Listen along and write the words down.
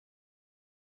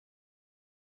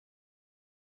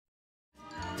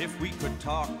If we could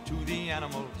talk to the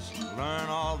animals, learn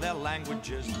all their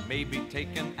languages, maybe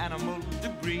take an animal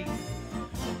degree.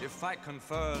 If I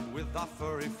conferred with our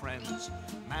furry friends,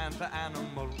 man to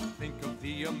animal, think of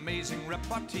the amazing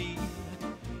repartee.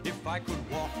 If I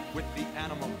could walk with the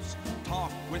animals,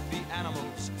 talk with the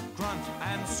animals, grunt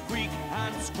and squeak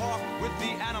and squawk with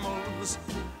the animals,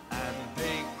 and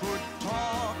they could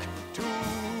talk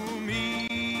to me.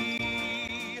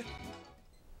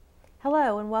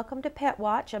 Hello and welcome to Pet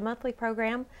Watch, a monthly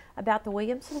program about the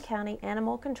Williamson County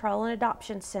Animal Control and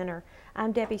Adoption Center.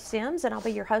 I'm Debbie Sims and I'll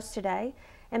be your host today.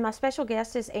 And my special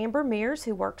guest is Amber Mears,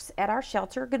 who works at our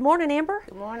shelter. Good morning, Amber.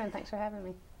 Good morning. Thanks for having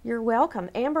me. You're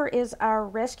welcome. Amber is our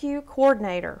rescue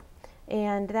coordinator,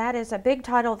 and that is a big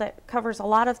title that covers a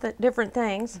lot of the different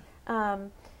things.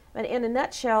 But in a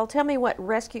nutshell, tell me what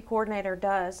rescue coordinator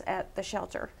does at the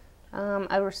shelter.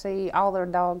 Oversee all their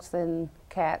dogs and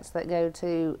cats that go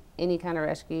to any kind of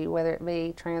rescue, whether it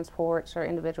be transports or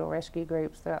individual rescue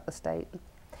groups throughout the state.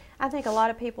 I think a lot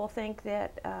of people think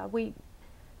that we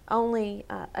only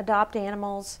adopt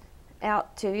animals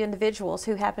out to individuals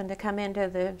who happen to come into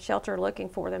the shelter looking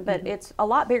for them, but it's a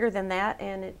lot bigger than that,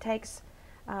 and it takes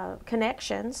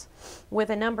connections with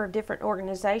a number of different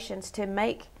organizations to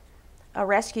make a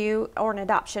rescue or an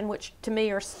adoption, which to me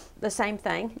are the same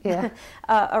thing. Yeah.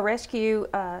 A rescue,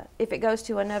 if it goes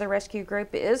to another rescue group,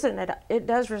 it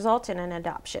does result in an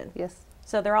adoption. Yes.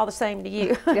 So they're all the same to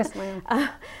you. Yes,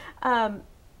 ma'am.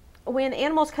 When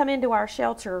animals come into our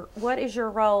shelter, what is your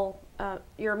role,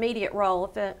 your immediate role?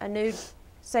 If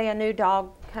a new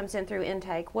dog comes in through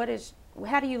intake,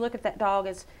 how do you look at that dog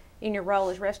as in your role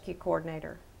as rescue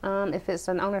coordinator? If it's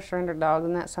an owner surrender dog,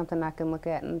 then that's something I can look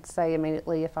at and say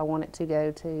immediately if I want it to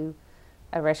go to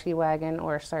a rescue wagon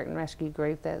or a certain rescue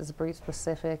group that is breed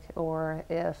specific, or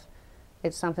if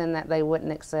it's something that they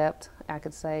wouldn't accept, I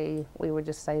could say we would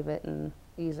just save it and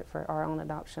use it for our own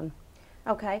adoption.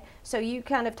 Okay, so you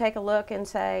kind of take a look and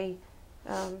say,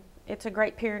 it's a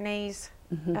Great Pyrenees.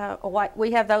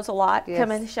 We have those a lot. Yes.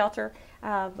 Come in the shelter.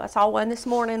 I saw one this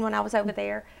morning when I was over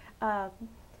there.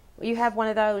 You have one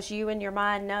of those, you in your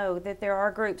mind know that there are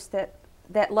groups that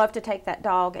love to take that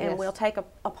dog and Yes. will take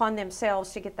upon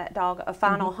themselves to get that dog a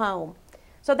final home.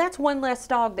 So that's one less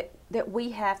dog that we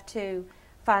have to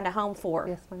find a home for.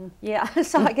 Yes, ma'am. Yeah,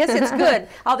 so I guess it's good.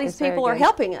 All these It's very people are good.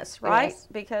 helping us, right? Yes.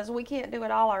 Because we can't do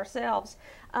it all ourselves.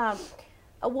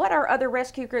 What are other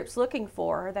rescue groups looking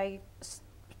for? Are they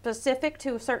specific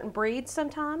to certain breeds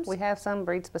sometimes? We have some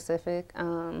breed specific,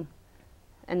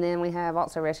 and then we have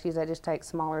also rescues that just take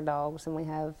smaller dogs, and we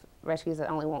have rescues that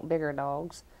only want bigger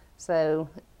dogs. So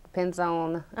depends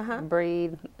on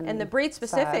breed and the breed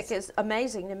specific size. is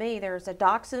amazing to me. There's a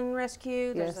dachshund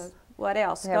rescue. There's Yes. what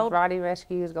else? We have Rottie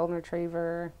rescues, golden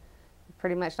retriever.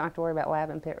 Pretty much don't have to worry about lab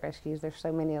and pit rescues. There's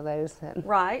so many of those that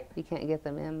Right. you can't get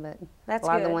them in, but That's a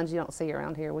lot of good. the ones you don't see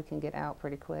around here we can get out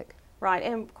pretty quick. Right,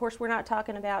 and of course we're not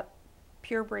talking about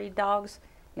pure breed dogs.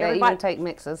 They even take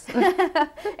mixes.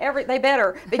 They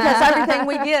better, because everything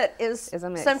we get is a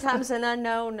mix. sometimes an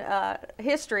unknown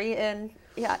history, and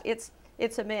yeah, it's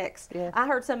a mix. Yes. I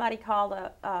heard somebody call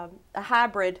a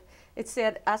hybrid. It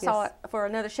said, I saw it for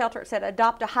another shelter, it said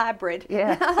adopt a hybrid.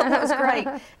 Yeah. That was great.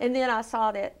 And then I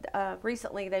saw that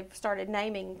recently they've started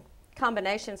naming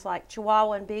combinations like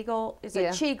Chihuahua and Beagle. Is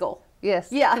it Cheagle?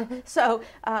 Yes. Yeah, so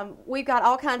we've got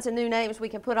all kinds of new names we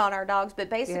can put on our dogs, but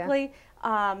basically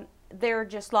they're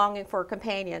just longing for a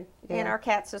companion. And our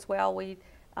cats as well. We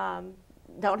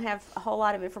don't have a whole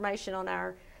lot of information on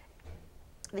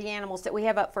the animals that we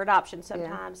have up for adoption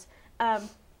sometimes.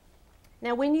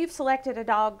 Now, when you've selected a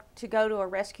dog to go to a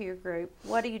rescue group,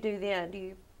 what do you do then? Do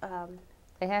you?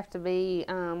 They have to be,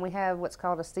 we have what's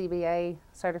called a CBA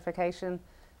certification.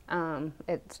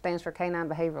 It stands for Canine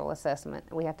Behavioral Assessment.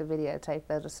 We have to videotape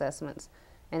those assessments.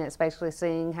 And it's basically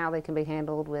seeing how they can be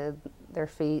handled with their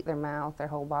feet, their mouth, their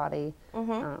whole body,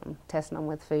 testing them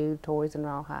with food, toys, and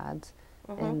raw hides.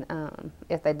 And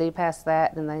if they do pass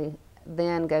that, then they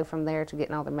then go from there to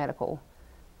getting all the medical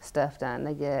stuff done.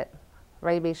 They get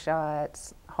rabies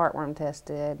shots, heartworm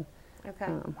tested,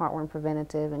 heartworm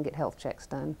preventative, and get health checks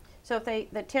done. So if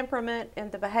the temperament and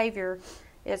the behavior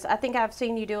is, I think I've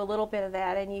seen you do a little bit of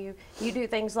that, and you do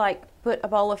things like put a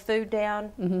bowl of food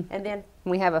down, and then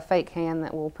we have a fake hand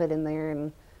that we'll put in there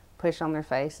and push on their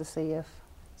face to see if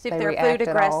they're react food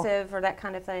at all. aggressive or that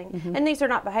kind of thing. And these are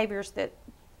not behaviors that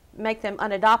make them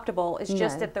unadoptable. It's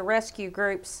just that the rescue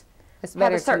groups It's have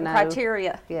better a certain to know.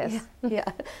 criteria. Yes.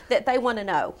 Yeah, that they want to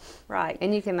know, right?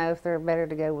 And you can know if they're better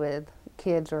to go with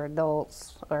kids or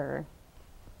adults, or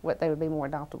what they would be more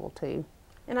adoptable to.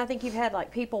 And I think you've had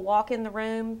like people walk in the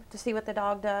room to see what the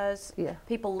dog does. Yeah.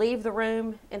 People leave the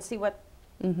room and see what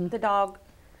the dog,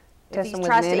 if Test he them with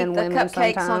tries to men eat and the women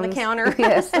cupcakes on the sometimes. counter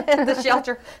Yes. at the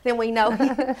shelter, then we know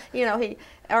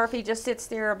or if he just sits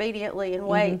there obediently and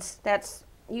waits. That's,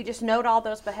 you just note all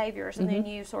those behaviors and then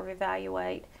you sort of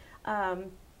evaluate.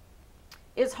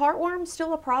 Is heartworm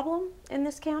still a problem in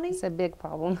this county? It's a big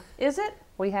problem. Is it?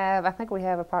 I think we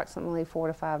have approximately 4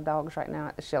 to 5 dogs right now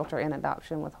at the shelter in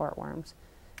adoption with heartworms,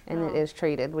 and it is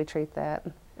treated. We treat that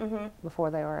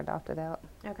before they are adopted out.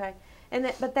 Okay,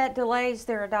 but that delays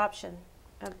their adoption,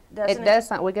 doesn't it? It does.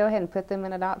 We go ahead and put them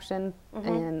in adoption,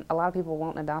 and a lot of people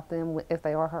won't adopt them if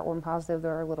they are heartworm positive.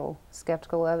 They're a little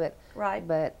skeptical of it. Right.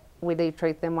 But we do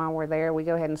treat them while we're there. We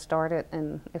go ahead and start it,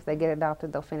 and if they get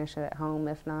adopted, they'll finish it at home.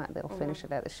 If not, they'll finish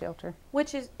it at the shelter.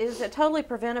 Which is a totally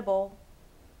preventable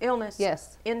illness.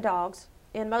 Yes. In dogs.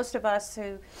 And most of us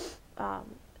who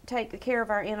take care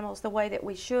of our animals the way that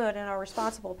we should and are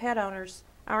responsible pet owners,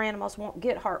 our animals won't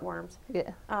get heartworms. Yeah.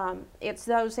 It's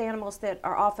those animals that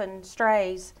are often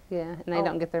strays. Yeah, and they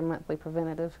don't get their monthly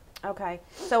preventative. Okay.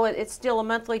 So it's still a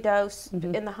monthly dose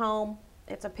in the home.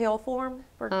 It's a pill form?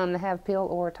 They have pill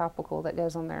or topical that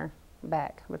goes on their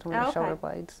back between the shoulder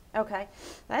blades. Okay.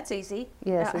 That's easy.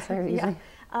 Yes, it's very easy.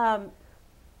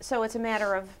 So it's a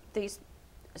matter of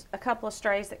a couple of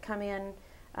strays that come in.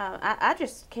 I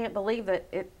just can't believe that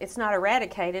it's not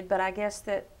eradicated, but I guess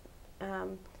that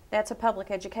that's a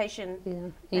public education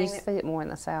thing. You see it more in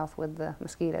the south with the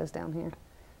mosquitoes down here.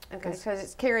 Okay, because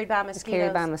it's carried by mosquitoes. It's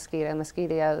carried by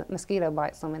mosquito. Mosquito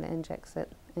bites them and injects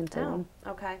it into them.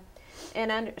 Okay.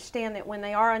 And I understand that when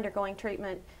they are undergoing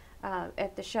treatment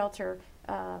at the shelter,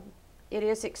 it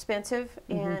is expensive,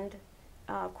 and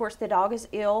of course the dog is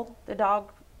ill. The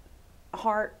dog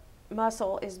heart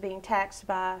muscle is being taxed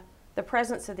by the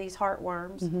presence of these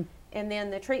heartworms, and then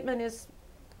the treatment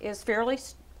is fairly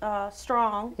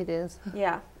strong. It is.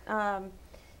 Yeah, and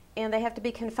they have to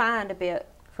be confined a bit.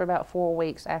 For about 4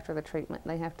 weeks after the treatment,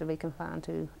 they have to be confined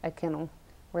to a kennel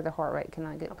where the heart rate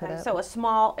cannot get put up. So a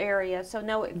small area, so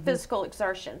no physical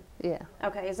exertion. Yeah.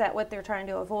 Okay, is that what they're trying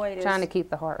to avoid? Trying to keep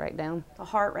the heart rate down. The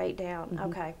heart rate down.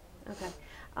 Okay.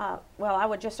 Well, I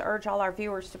would just urge all our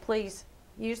viewers to please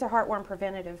use the heartworm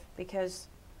preventative, because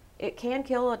it can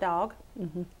kill a dog,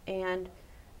 and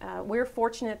we're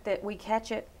fortunate that we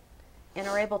catch it and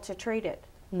are able to treat it.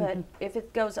 But if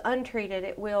it goes untreated,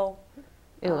 it'll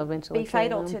eventually be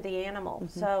fatal to the animal.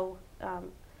 So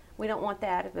we don't want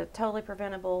that. If a totally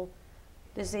preventable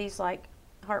disease like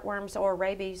heartworms or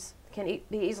rabies can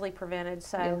be easily prevented.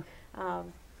 So,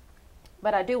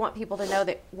 but I do want people to know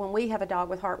that when we have a dog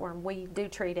with heartworm, we do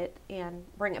treat it and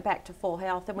bring it back to full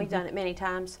health, and we've done it many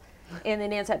times, and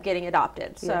then ends up getting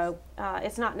adopted. So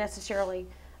it's not necessarily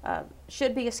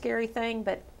should be a scary thing,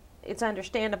 but it's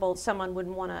understandable someone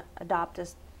wouldn't want to adopt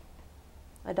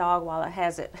a dog while it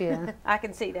has it. Yeah. I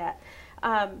can see that.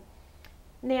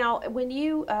 Now, when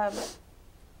you,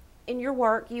 in your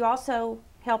work, you also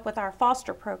help with our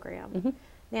foster program.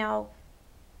 Now,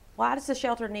 why does the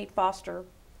shelter need foster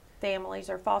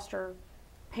families or foster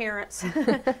parents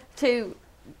to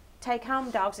take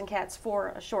home dogs and cats for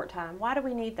a short time? Why do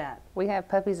we need that? We have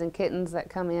puppies and kittens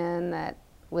that come in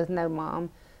with no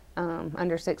mom.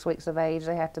 Under 6 weeks of age,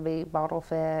 they have to be bottle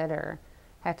fed or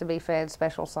have to be fed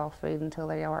special soft food until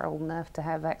they are old enough to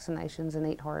have vaccinations and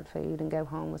eat hard food and go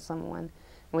home with someone.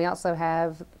 And we also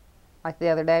have, like the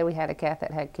other day, we had a cat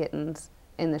that had kittens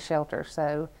in the shelter,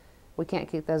 so we can't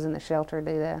keep those in the shelter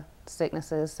due to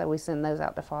sicknesses, so we send those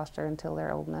out to foster until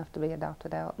they're old enough to be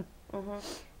adopted out.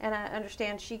 And I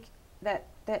understand that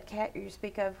cat you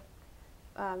speak of,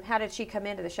 how did she come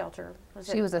into the shelter?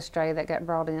 She was a stray that got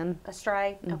brought in. A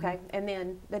stray? Okay. And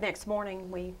then the next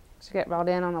morning She got brought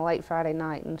in on a late Friday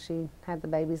night, and she had the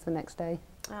babies the next day.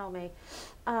 Oh, me.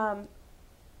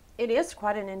 It is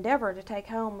quite an endeavor to take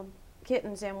home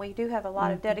kittens, and we do have a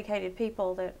lot of dedicated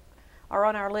people that are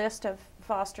on our list of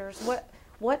fosters.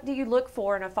 What do you look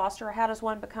for in a foster, or how does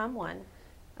one become one?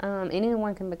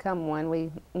 Anyone can become one. We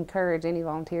encourage any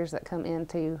volunteers that come in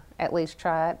to at least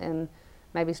try it and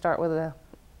maybe start with an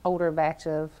older batch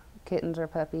of kittens or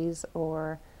puppies,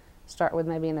 or start with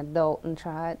maybe an adult and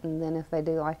try it, and then if they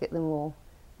do like it, then we'll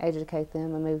educate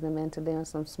them and move them into doing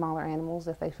some smaller animals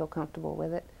if they feel comfortable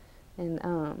with it.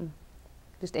 And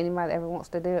just anybody that ever wants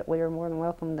to do it, we are more than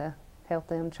welcome to help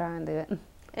them try and do it.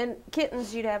 And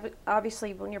kittens, you'd have,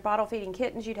 obviously, when you're bottle feeding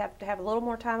kittens, you'd have to have a little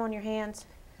more time on your hands.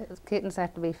 Kittens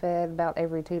have to be fed about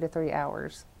every 2 to 3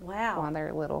 hours. Wow. While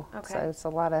they're little. Okay. So it's a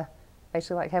lot of,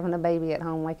 basically like having a baby at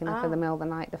home, waking up in the middle of the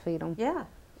night to feed them. Yeah,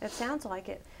 it sounds like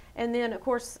it. And then, of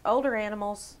course, older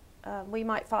animals, we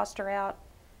might foster out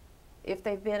if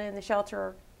they've been in the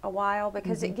shelter a while,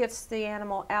 because it gets the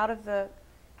animal out of the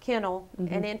kennel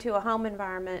and into a home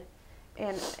environment,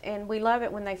 And we love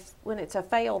it when it's a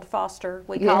failed foster,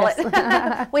 we call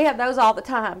it. We have those all the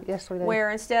time. Yes, we do. Where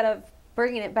instead of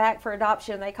bringing it back for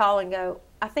adoption, they call and go,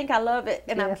 I think I love it,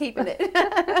 and I'm keeping it.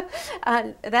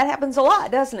 That happens a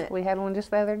lot, doesn't it? We had one just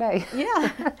the other day.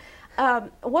 Yeah.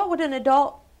 What would an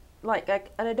adult, like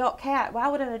an adult cat, why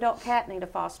would an adult cat need a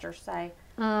foster, say?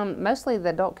 Mostly the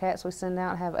adult cats we send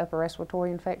out have upper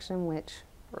respiratory infection, which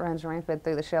runs rampant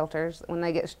through the shelters. When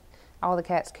they get, all the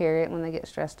cats carry it. When they get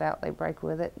stressed out, they break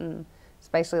with it, and it's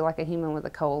basically like a human with a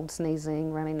cold,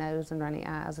 sneezing, runny nose, and runny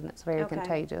eyes, and it's very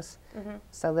contagious.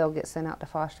 So they'll get sent out to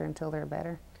foster until they're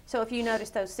better. So if you notice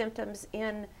those symptoms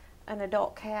in an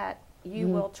adult cat, you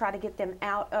will try to get them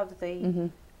out of the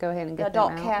Go ahead and get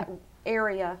adult them out. cat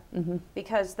area,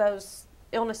 because those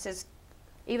illnesses,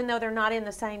 even though they're not in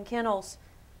the same kennels,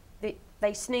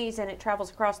 they sneeze and it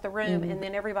travels across the room, and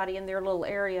then everybody in their little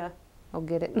area will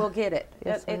get it. Will get it.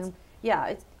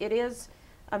 Yes, it is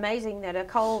amazing that a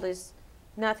cold is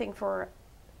nothing for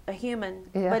a human,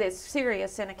 but it's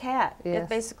serious in a cat. Yes.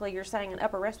 Basically, you're saying an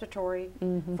upper respiratory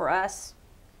for us.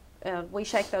 We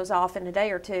shake those off in a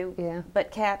day or two. Yeah.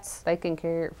 But cats, they can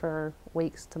carry it for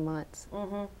weeks to months.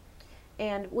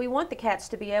 And we want the cats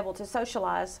to be able to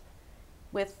socialize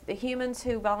with the humans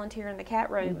who volunteer in the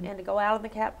cat room and to go out on the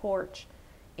cat porch.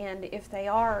 And if they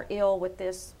are ill with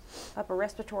this upper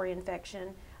respiratory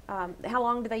infection, how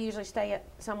long do they usually stay at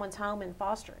someone's home in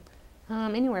fostering?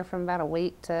 Anywhere from about a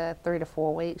week to 3 to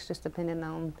 4 weeks, just depending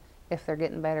on if they're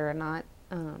getting better or not.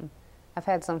 I've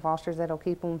had some fosters that'll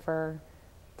keep them for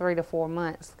 3 to 4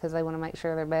 months because they want to make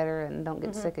sure they're better and don't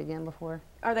get sick again before.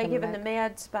 Are they given the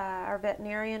meds by our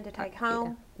veterinarian to take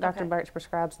home? Yeah. Dr. Birch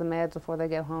prescribes the meds before they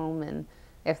go home, and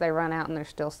if they run out and they're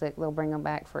still sick, they'll bring them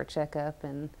back for a checkup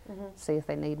and see if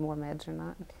they need more meds or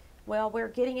not. Well, we're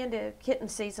getting into kitten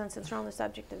season since we're on the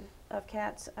subject of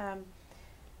cats.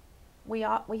 We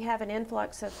have an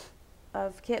influx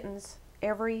of kittens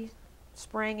every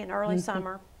spring and early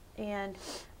summer, and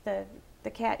the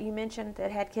cat you mentioned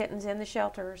that had kittens in the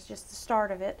shelter is just the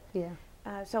start of it. Yeah.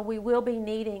 So we will be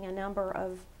needing a number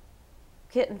of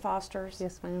kitten fosters.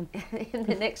 Yes, ma'am. In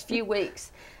the next few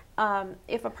weeks.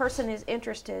 If a person is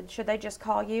interested, should they just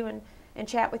call you and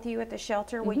chat with you at the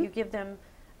shelter? Will you give them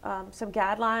some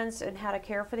guidelines on how to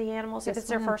care for the animals if it's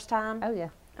their first time? Oh, yeah.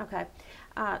 Okay.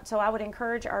 So I would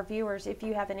encourage our viewers, if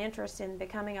you have an interest in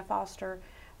becoming a foster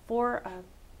for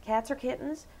cats or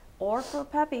kittens or for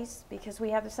puppies, because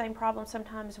we have the same problem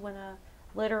sometimes when a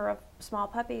litter of small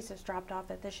puppies is dropped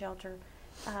off at the shelter.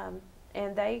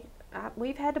 And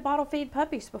we've had to bottle feed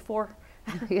puppies before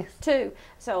too.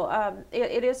 So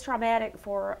it is traumatic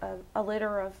for a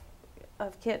litter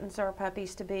of kittens or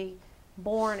puppies to be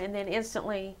born and then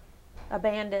instantly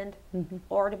abandoned,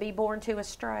 or to be born to a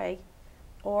stray.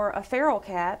 Or a feral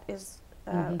cat is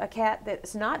a cat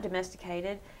that's not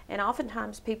domesticated, and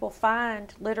oftentimes people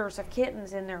find litters of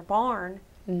kittens in their barn,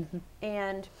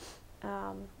 and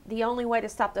the only way to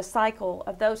stop the cycle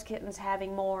of those kittens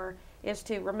having more is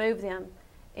to remove them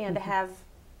and to have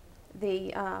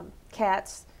the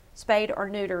cats spayed or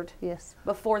neutered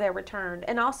before they're returned.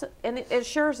 And also, and it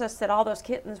assures us that all those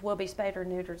kittens will be spayed or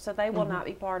neutered, so they will not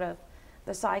be part of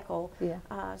the cycle.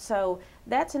 So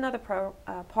that's another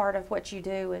part of what you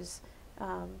do is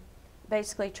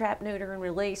basically trap, neuter, and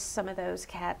release some of those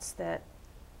cats that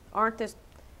aren't the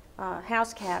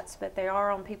house cats, but they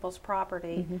are on people's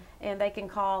property, and they can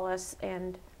call us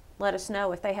and let us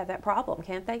know if they have that problem,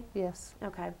 can't they? Yes.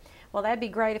 Okay. Well, that'd be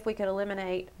great if we could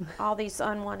eliminate all these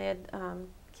unwanted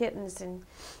kittens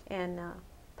and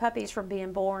puppies from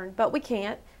being born, but we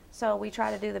can't. So we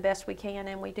try to do the best we can,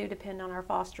 and we do depend on our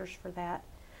fosters for that.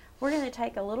 We're going to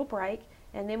take a little break,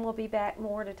 and then we'll be back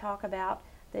more to talk about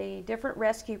the different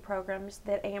rescue programs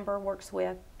that Amber works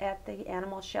with at the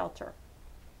animal shelter.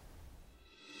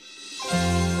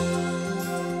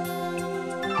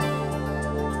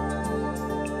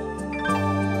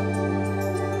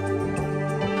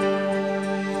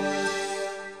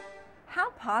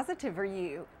 How positive are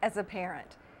you as a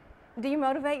parent? Do you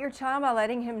motivate your child by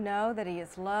letting him know that he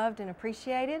is loved and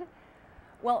appreciated?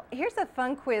 Well, here's a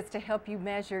fun quiz to help you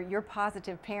measure your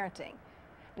positive parenting.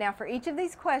 Now, for each of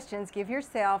these questions, give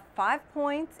yourself 5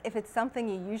 points if it's something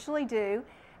you usually do,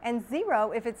 and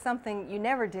 0 if it's something you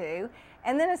never do,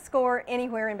 and then a score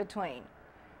anywhere in between.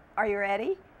 Are you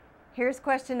ready? Here's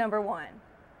question number 1.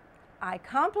 I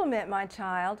compliment my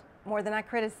child more than I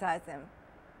criticize him.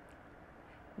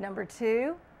 Number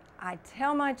 2, I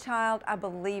tell my child I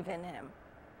believe in him.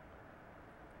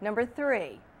 Number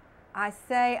 3, I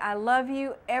say I love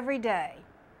you every day.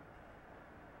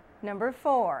 Number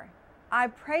 4, I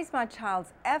praise my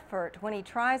child's effort when he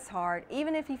tries hard,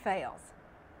 even if he fails.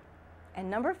 And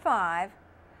number 5,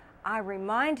 I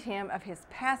remind him of his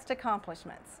past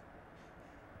accomplishments.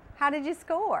 How did you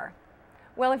score?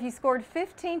 Well, if you scored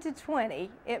 15 to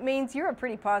 20, it means you're a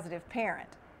pretty positive parent.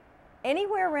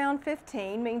 Anywhere around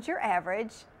 15 means you're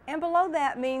average, and below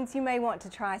that means you may want to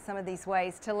try some of these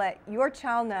ways to let your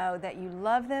child know that you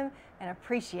love them and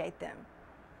appreciate them.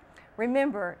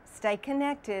 Remember, stay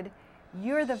connected.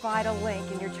 You're the vital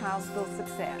link in your child's school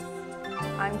success.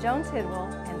 I'm Joan Tidwell,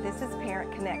 and this is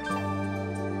Parent Connection.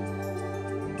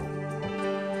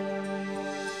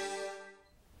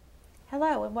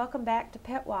 Hello and welcome back to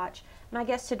Pet Watch. My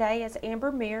guest today is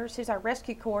Amber Mears, who's our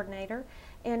rescue coordinator.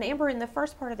 And Amber, in the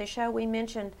first part of the show, we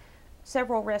mentioned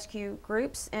several rescue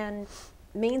groups and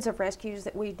means of rescues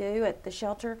that we do at the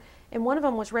shelter. And one of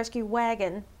them was Rescue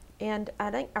Wagon. And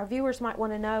I think our viewers might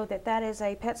want to know that that is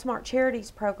a PetSmart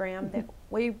Charities program that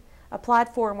we applied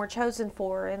for and were chosen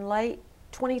for in late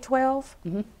 2012,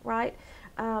 right?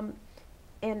 And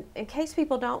in case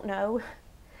people don't know,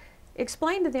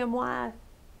 explain to them why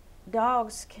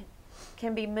dogs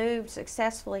can be moved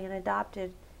successfully and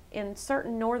adopted in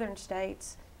certain northern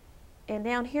states, and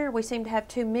down here we seem to have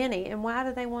too many. And why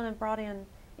do they want them brought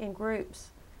in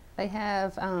groups? They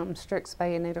have strict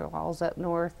spay and neuter laws up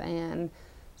north, and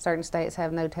certain states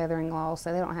have no tethering laws,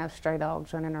 so they don't have stray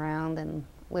dogs running around and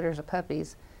litters of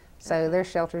puppies. So their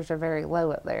shelters are very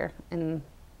low up there, and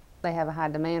they have a high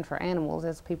demand for animals,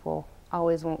 as people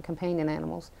always want companion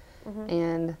animals.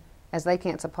 And as they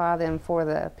can't supply them for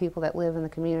the people that live in the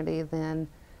community, then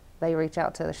they reach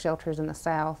out to the shelters in the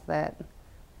south that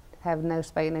have no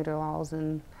spay and neuter laws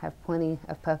and have plenty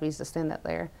of puppies to send up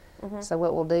there. So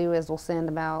what we'll do is we'll send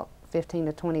about 15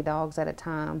 to 20 dogs at a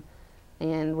time,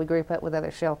 and we group up with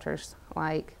other shelters.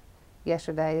 Like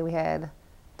yesterday we had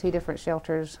 2 different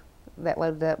shelters that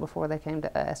loaded up before they came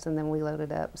to us, and then we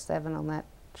loaded up 7 on that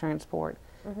transport.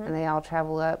 And they all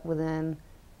travel up within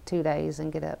 2 days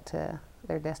and get up to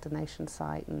their destination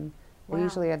site, and we're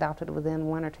usually adopted within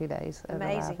 1 or 2 days of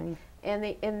arriving. And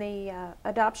the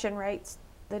adoption rates,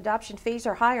 the adoption fees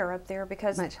are higher up there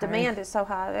because demand is so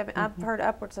high. I mean, I've heard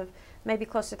upwards of maybe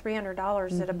close to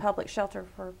 $300 at a public shelter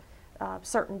for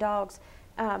certain dogs.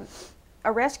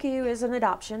 A rescue is an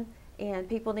adoption, and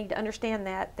people need to understand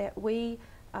that we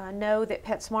know that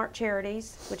PetSmart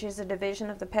Charities, which is a division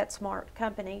of the PetSmart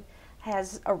company,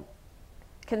 has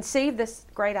conceived this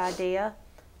great idea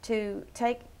to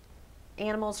take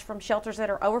animals from shelters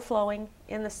that are overflowing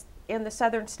in the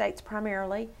southern states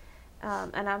primarily,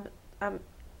 and I'm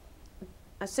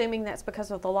assuming that's because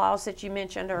of the laws that you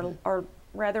mentioned are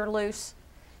rather loose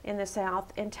in the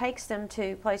south, and takes them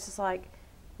to places like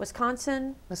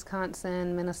Wisconsin,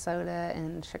 Minnesota,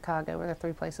 and Chicago are the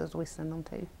 3 places we send them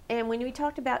to. And when we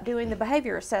talked about doing the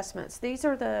behavior assessments, these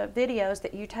are the videos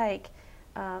that you take.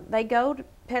 They go to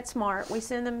PetSmart. We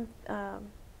send them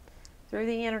through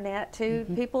the internet to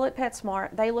people at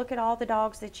PetSmart. They look at all the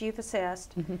dogs that you've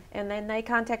assessed, and then they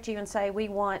contact you and say, we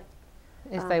want...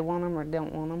 if they want them or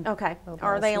don't want them. Okay.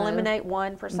 Or they eliminate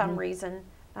one for some reason.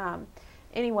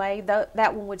 Anyway,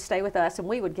 that one would stay with us and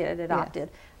we would get it adopted.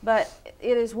 Yes. But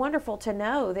it is wonderful to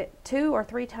know that 2 or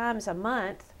 3 times a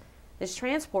month this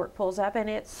transport pulls up, and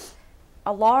it's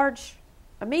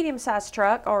a medium-sized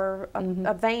truck or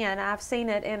a van. I've seen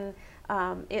it, and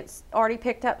it's already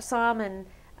picked up some, and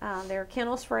there are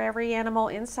kennels for every animal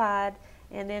inside,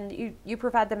 and then you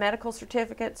provide the medical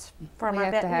certificates from our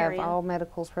veterinarian. We have to have all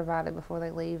medicals provided before they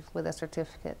leave with a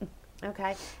certificate.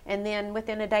 Okay, and then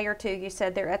within a day or 2, you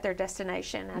said they're at their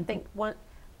destination. I think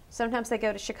sometimes they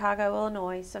go to Chicago,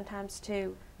 Illinois, sometimes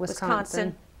to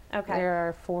Wisconsin. Okay. There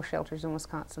are 4 shelters in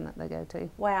Wisconsin that they go to.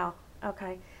 Wow,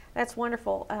 okay. That's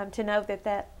wonderful to know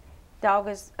that dog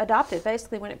is adopted.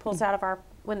 Basically, when it pulls out of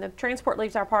when the transport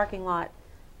leaves our parking lot,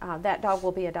 that dog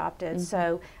will be adopted.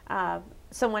 So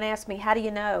someone asked me, how do you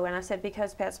know? And I said,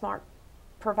 because PetSmart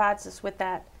provides us with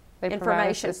that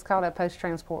information. It's called a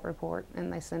post-transport report,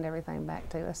 and they send everything back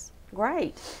to us.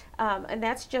 Great. And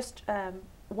that's just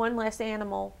one less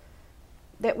animal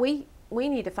that we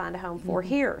need to find a home for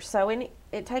here. So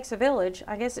it takes a village.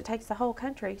 I guess it takes the whole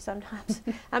country sometimes.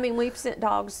 I mean, we've sent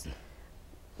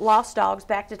lost dogs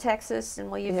back to Texas, and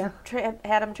we've had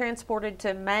them transported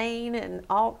to Maine, and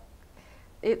all.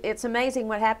 It's amazing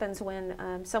what happens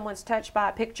when someone's touched by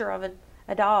a picture of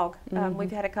a dog.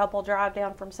 We've had a couple drive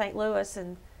down from St. Louis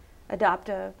and adopt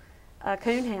a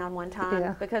coonhound one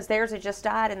time because theirs had just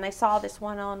died, and they saw this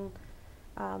one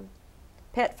on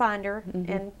Pet Finder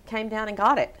and came down and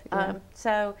got it.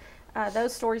 So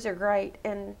those stories are great,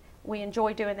 and we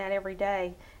enjoy doing that every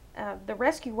day. The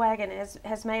rescue wagon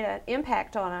has made an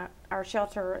impact on our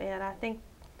shelter, and I think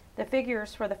the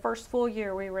figures for the first full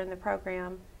year we were in the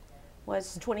program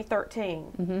was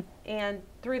 2013. And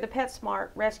through the PetSmart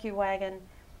rescue wagon,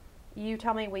 you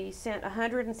told me we sent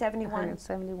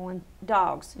 171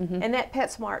 dogs. And that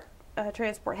PetSmart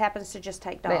transport happens to just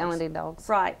take dogs. They only do dogs.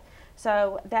 Right.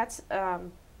 So that's a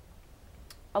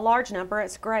large number.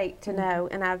 It's great to know.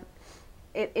 And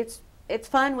it's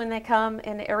fun when they come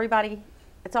and everybody,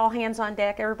 it's all hands on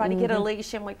deck. Everybody get a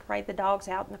leash and we parade the dogs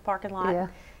out in the parking lot. Yeah.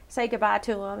 Say goodbye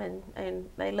to them, and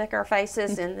they lick our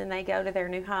faces, and then they go to their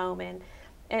new home, and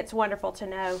it's wonderful to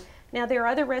know. Now, there are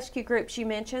other rescue groups you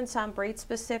mentioned, some breed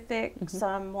specific,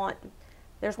 some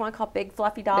there's one called Big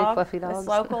Fluffy Dog. Big Fluffy Dogs. It's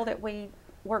local that we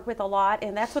work with a lot,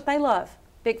 and that's what they love,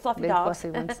 big fluffy dogs.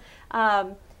 Big fluffy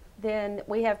ones. Then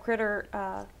we have Critter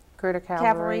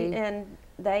Cavalry, and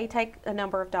they take a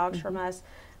number of dogs from us.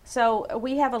 So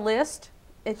we have a list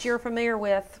that you're familiar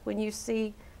with. When you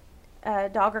see a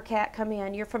dog or cat come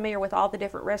in, you're familiar with all the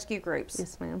different rescue groups.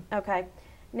 Yes, ma'am. Okay.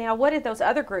 Now, what did those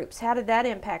other groups, how did that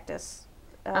impact us?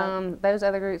 Those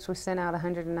other groups, we sent out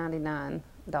 199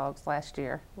 dogs last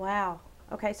year. Wow.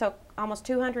 Okay, so almost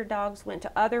 200 dogs went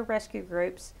to other rescue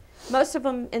groups, most of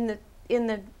them in the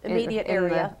immediate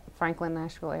area. The Franklin,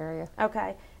 Nashville area.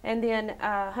 Okay. And then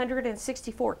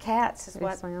 164 cats is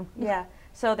what? Yes, ma'am. Yeah.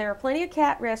 So there are plenty of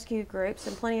cat rescue groups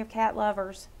and plenty of cat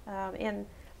lovers. And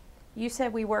you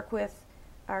said we work with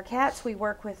our cats, we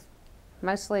work with...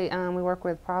 Mostly we work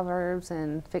with Proverbs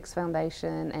and Fix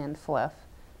Foundation and Fluff.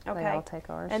 Okay. They all take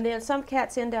ours. And then some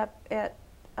cats end up at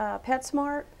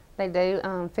PetSmart? They do.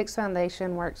 Fix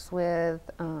Foundation works with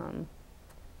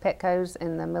Petco's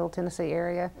in the Middle Tennessee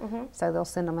area, so they'll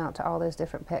send them out to all those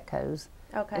different Petco's.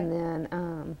 Okay. And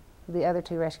then the other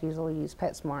two rescues will use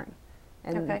PetSmart.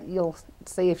 And Okay. you'll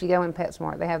see if you go in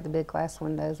PetSmart, they have the big glass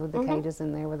windows with the cages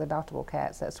in there with adoptable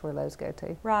cats. That's where those go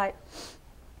to. Right.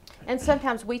 And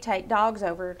sometimes we take dogs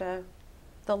over to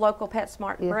the local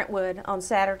PetSmart in Brentwood on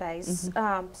Saturdays,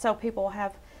 so people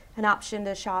have an option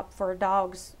to shop for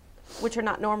dogs, which are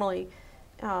not normally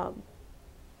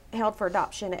held for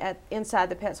adoption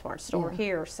inside the PetSmart store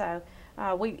here. So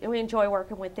we enjoy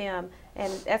working with them,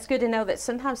 and that's good to know that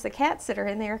sometimes the cats that are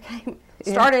in there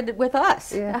started with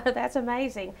us. Yeah. That's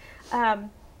amazing.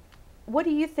 What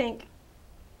do you think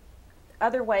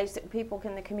other ways that people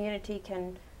in the community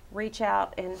can reach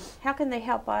out, and how can they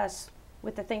help us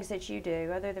with the things that you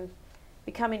do other than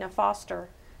becoming a foster?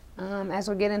 As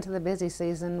we get into the busy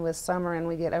season with summer and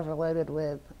we get overloaded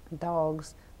with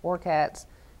dogs or cats,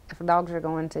 if dogs are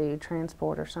going to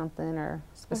transport or something or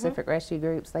specific rescue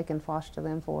groups, they can foster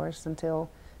them for us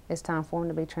until it's time for them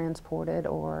to be transported.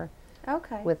 Or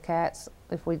with cats,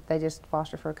 if they just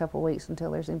foster for a couple of weeks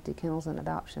until there's empty kennels in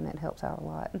adoption, it helps out a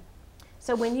lot.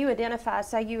 So when you identify,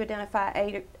 say you identify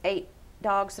eight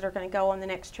dogs that are going to go on the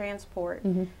next transport,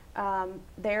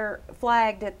 they're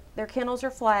flagged, their kennels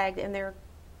are flagged, and they're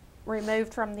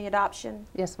removed from the adoption,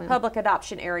 public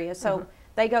adoption area. So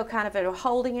they go kind of at a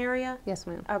holding area? Yes,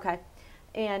 ma'am. Okay.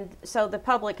 And so the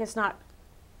public is not...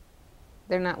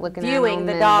 They're not looking viewing at them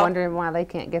the and dog. wondering why they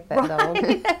can't get that dog.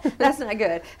 That's not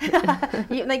good.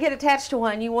 They get attached to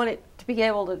one, you want it to be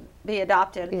able to be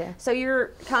adopted. Yeah. So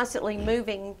you're constantly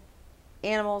moving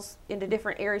animals into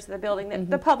different areas of the building that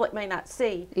the public may not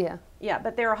see. Yeah. Yeah,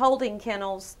 but there are holding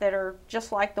kennels that are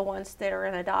just like the ones that are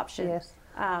in adoption. Yes.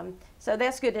 So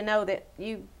that's good to know that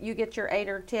you get your 8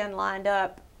 or 10 lined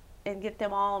up and get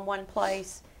them all in one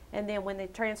place, and then when the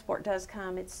transport does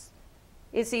come, it's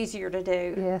easier to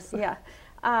do. Yes. Yeah.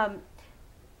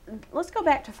 Let's go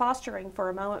back to fostering for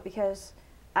a moment, because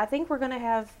I think we're going to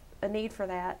have a need for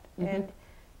that. And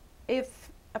if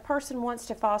a person wants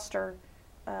to foster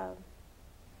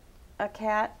a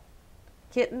cat,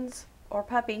 kittens, or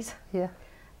puppies,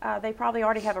 they probably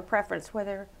already have a preference what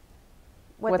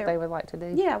they would like to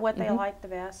do. Yeah, what they like the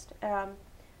best.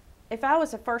 If I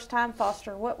was a first-time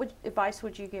foster, what advice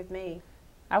would you give me?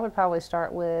 I would probably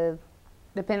start with,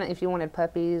 depending if you wanted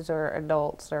puppies or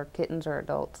adults or kittens or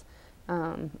adults.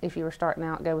 If you were starting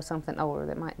out, go with something older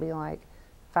that might be like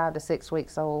 5 to 6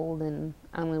 weeks old and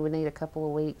only would need a couple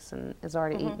of weeks and is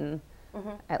already eaten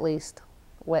at least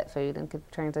wet food and could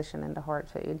transition into hard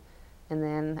food. And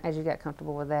then as you got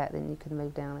comfortable with that, then you could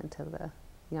move down into the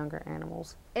younger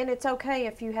animals. And it's okay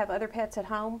if you have other pets at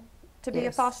home to be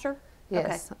a foster?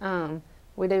 Yes. Okay.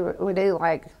 We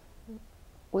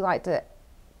like to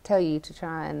tell you to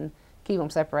try and keep them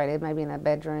separated, maybe in a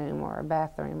bedroom or a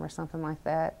bathroom or something like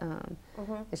that.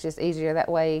 It's just easier that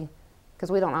way, because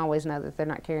we don't always know that they're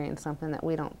not carrying something that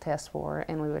we don't test for,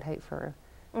 and we would hate for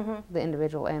the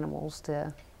individual animals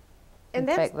to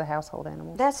infect the household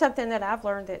animals. That's something that I've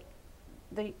learned,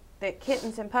 that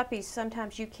kittens and puppies,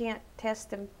 sometimes you can't test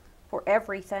them for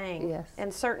everything. Yes.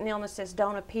 And certain illnesses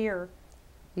don't appear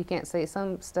You can't see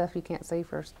some stuff you can't see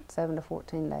for 7 to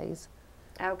 14 days.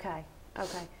 Okay.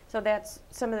 Okay. So that's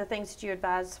some of the things that you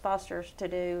advise fosters to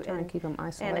do. Trying to keep them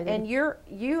isolated. And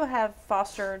you have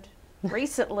fostered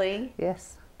recently.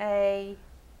 Yes. I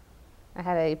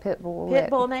had a pit bull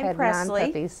named had Presley.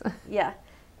 9 puppies. Yeah.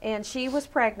 And she was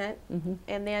pregnant, Mm-hmm.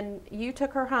 and then you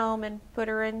took her home and put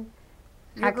her in.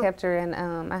 I kept her in,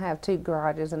 I have 2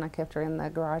 garages, and I kept her in the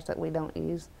garage that we don't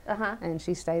use. Uh-huh. And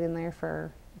she stayed in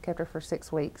there kept her for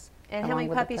 6 weeks. And how many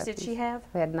puppies did she have?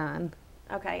 We had 9.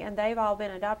 Okay, and they've all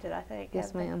been adopted, I think.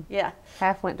 Yes, ma'am. Yeah.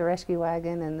 Half went to Rescue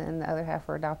Wagon, and then the other half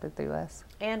were adopted through us.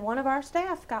 And one of our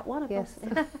staff got one of them.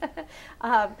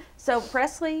 Yes. So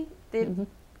Presley,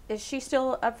 is she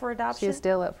still up for adoption? She is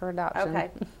still up for adoption. Okay,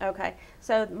 okay.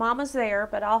 So Mama's there,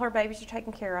 but all her babies are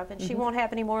taken care of, and she won't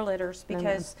have any more litters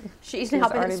because she's now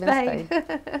been spayed.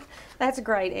 That's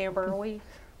great, Amber.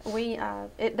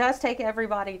 It does take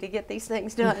everybody to get these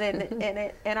things done,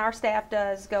 and our staff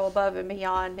does go above and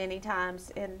beyond many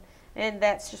times, and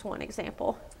that's just one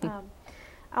example.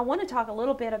 I want to talk a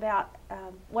little bit about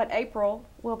what April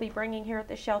will be bringing here at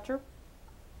the shelter.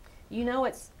 You know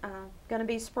it's going to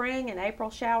be spring and April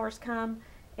showers come,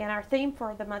 and our theme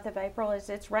for the month of April is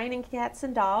It's Raining Cats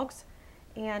and Dogs,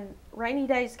 and rainy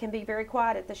days can be very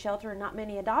quiet at the shelter and not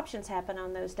many adoptions happen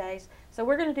on those days, so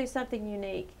we're going to do something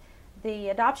unique. The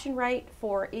adoption rate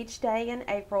for each day in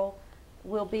April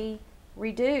will be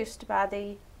reduced by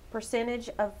the percentage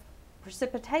of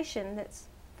precipitation that's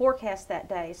forecast that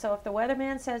day. So if the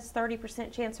weatherman says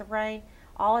 30% chance of rain,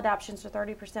 all adoptions are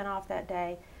 30% off that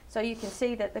day. So you can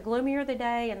see that the gloomier the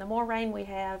day and the more rain we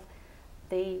have,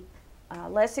 the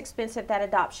less expensive that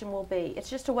adoption will be. It's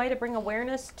just a way to bring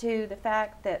awareness to the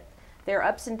fact that there are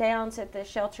ups and downs at the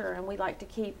shelter, and we like to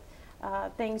keep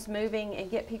things moving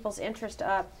and get people's interest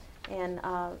up. And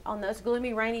on those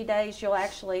gloomy, rainy days, you'll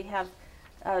actually have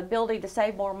ability to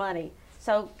save more money.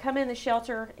 So come in the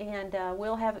shelter, and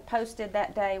we'll have it posted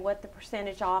that day what the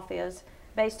percentage off is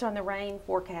based on the rain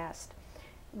forecast.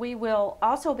 We will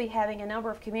also be having a number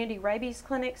of community rabies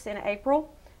clinics in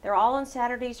April. They're all on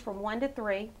Saturdays from 1 to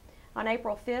 3. On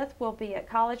April 5th, we'll be at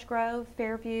College Grove,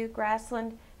 Fairview,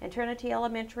 Grassland, and Trinity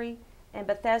Elementary, and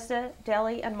Bethesda,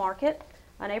 Delhi, and Market.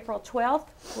 On April 12th,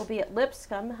 we'll be at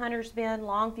Lipscomb, Hunters Bend,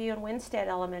 Longview, and Winstead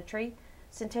Elementary,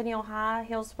 Centennial High,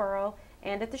 Hillsboro,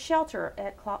 and at the shelter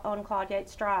on Claude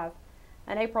Yates Drive.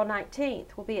 On April 19th,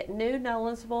 we'll be at New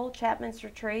Nolensville, Chapman's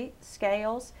Retreat,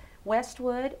 Scales,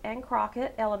 Westwood, and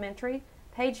Crockett Elementary,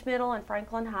 Page Middle, and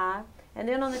Franklin High. And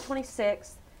then on the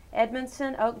 26th,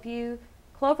 Edmondson, Oakview,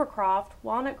 Clovercroft,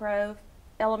 Walnut Grove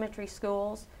Elementary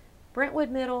Schools,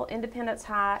 Brentwood Middle, Independence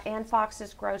High, and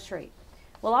Fox's Grocery.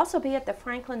 We'll also be at the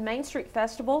Franklin Main Street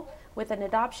Festival with an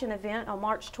adoption event on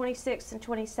March 26 and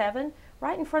 27,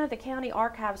 right in front of the County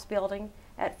Archives building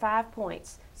at 5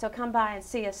 Points. So come by and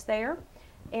see us there.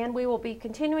 And we will be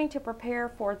continuing to prepare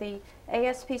for the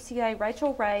ASPCA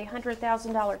Rachel Ray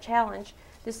 $100,000 Challenge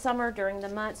this summer during the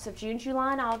months of June,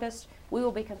 July, and August. We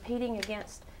will be competing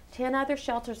against 10 other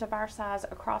shelters of our size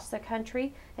across the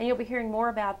country, and you'll be hearing more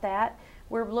about that.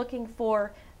 We're looking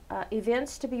for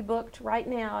events to be booked right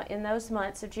now in those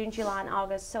months of June, July, and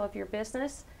August. So if your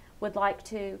business would like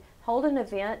to hold an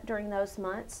event during those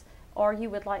months, or you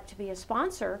would like to be a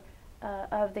sponsor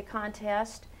of the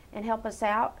contest and help us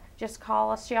out, just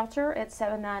call us shelter at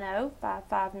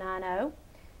 790-5590.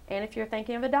 And if you're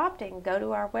thinking of adopting, go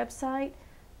to our website,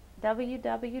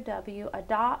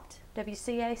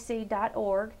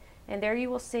 www.adoptwcac.org, and there you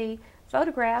will see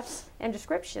photographs and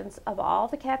descriptions of all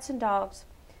the cats and dogs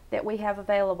that we have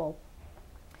available.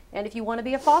 And if you want to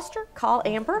be a foster, call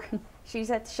Amber. She's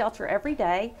at the shelter every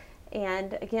day.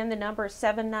 And again, the number is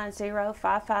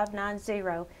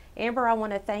 790-5590. Amber, I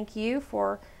want to thank you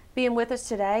for being with us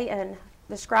today and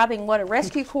describing what a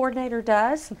rescue coordinator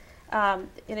does. And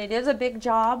it is a big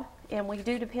job, and we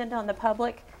do depend on the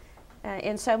public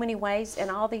in so many ways,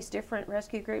 and all these different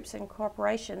rescue groups and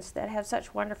corporations that have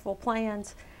such wonderful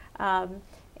plans.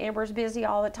 Amber's busy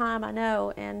all the time, I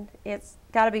know, and it's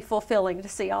got to be fulfilling to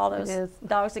see all those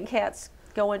dogs and cats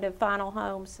go into final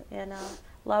homes and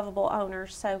lovable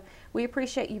owners. So we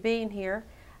appreciate you being here.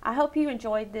 I hope you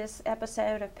enjoyed this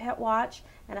episode of Pet Watch,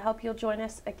 and I hope you'll join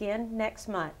us again next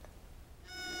month.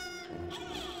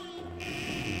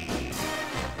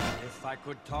 If I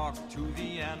could talk to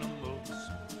the animals,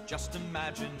 just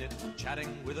imagine it,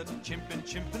 chatting with a chimp and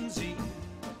chimpanzee.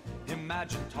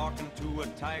 Imagine talking to a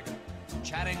tiger,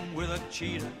 chatting with a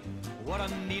cheetah. What a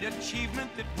neat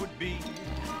achievement it would be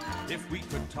if we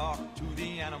could talk to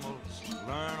the animals,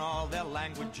 learn all their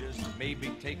languages, maybe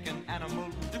take an animal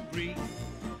degree.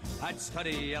 I'd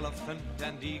study elephant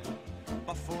and eagle,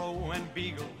 buffalo and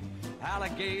beagle,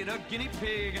 alligator, guinea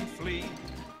pig, and flea.